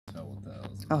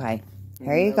Okay.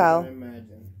 Here you go.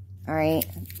 All right.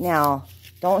 Now,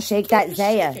 don't shake that,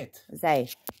 Zaya. Zay,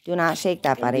 do not shake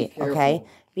that, buddy. Okay?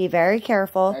 Be very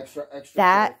careful. Extra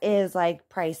that is like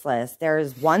priceless.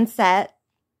 There's one set,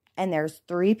 and there's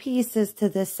 3 pieces to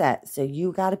this set. So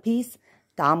you got a piece,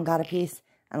 Dom got a piece,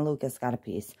 and Lucas got a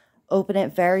piece. Open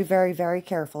it very, very, very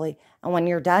carefully. And when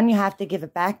you're done, you have to give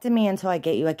it back to me until I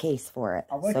get you a case for it.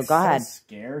 I'm like so go ahead.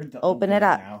 Scared to open it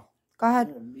up. Now. Go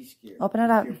ahead. Yeah, open it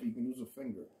up. You can lose a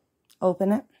finger.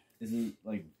 Open it. Is it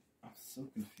like... I'm so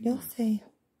confused. You'll see.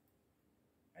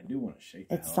 I do want to shake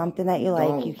it. It's something that you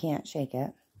like. You can't shake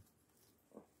it.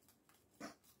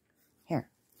 Here.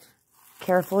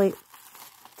 Carefully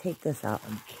take this out.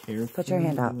 Put your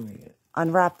hand up.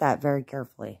 Unwrap that very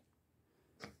carefully.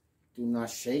 Do not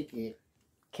shake it.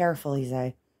 Carefully,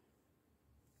 Zay.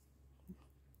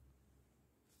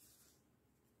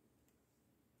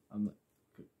 I'm like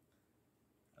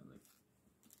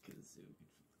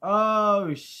oh,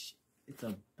 it's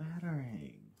a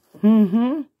battering.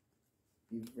 Mm-hmm.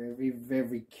 Be very,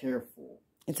 very careful.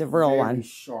 It's a real one.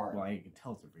 Sharp. Well, you can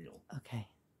tell it's a real. Okay.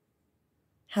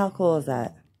 How cool is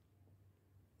that?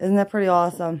 Isn't that pretty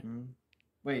awesome? Mm-hmm.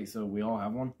 Wait, so we all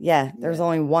have one? Yeah, there's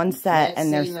only one set,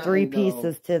 and there's 3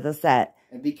 pieces to the set.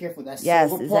 And be careful. That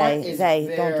silver part is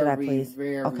Zay, don't do that, please.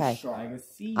 Okay. Sharp.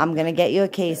 I'm going to get you a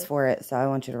case for it, so I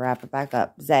want you to wrap it back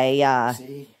up. Zay,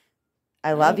 See?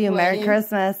 I love you. Merry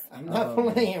Christmas. I'm not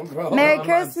playing, bro. Merry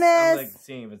Christmas. I'm like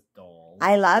seeing if it's dull.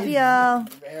 I love you.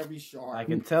 Very sharp. I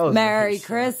can tell. Merry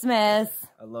Christmas.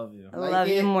 I love you. I love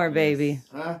you more, baby.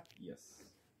 Huh? Yes.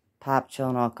 Pop,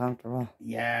 chilling, all comfortable.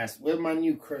 Yes, with my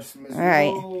new Christmas. All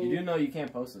right. You do know you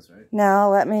can't post this, right?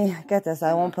 No, let me get this.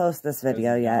 I won't post this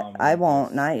video yet. I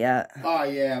won't. Not yet. Oh,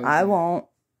 yeah. I won't.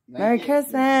 Merry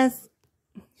Christmas.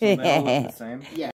 So they all look the same? Yeah.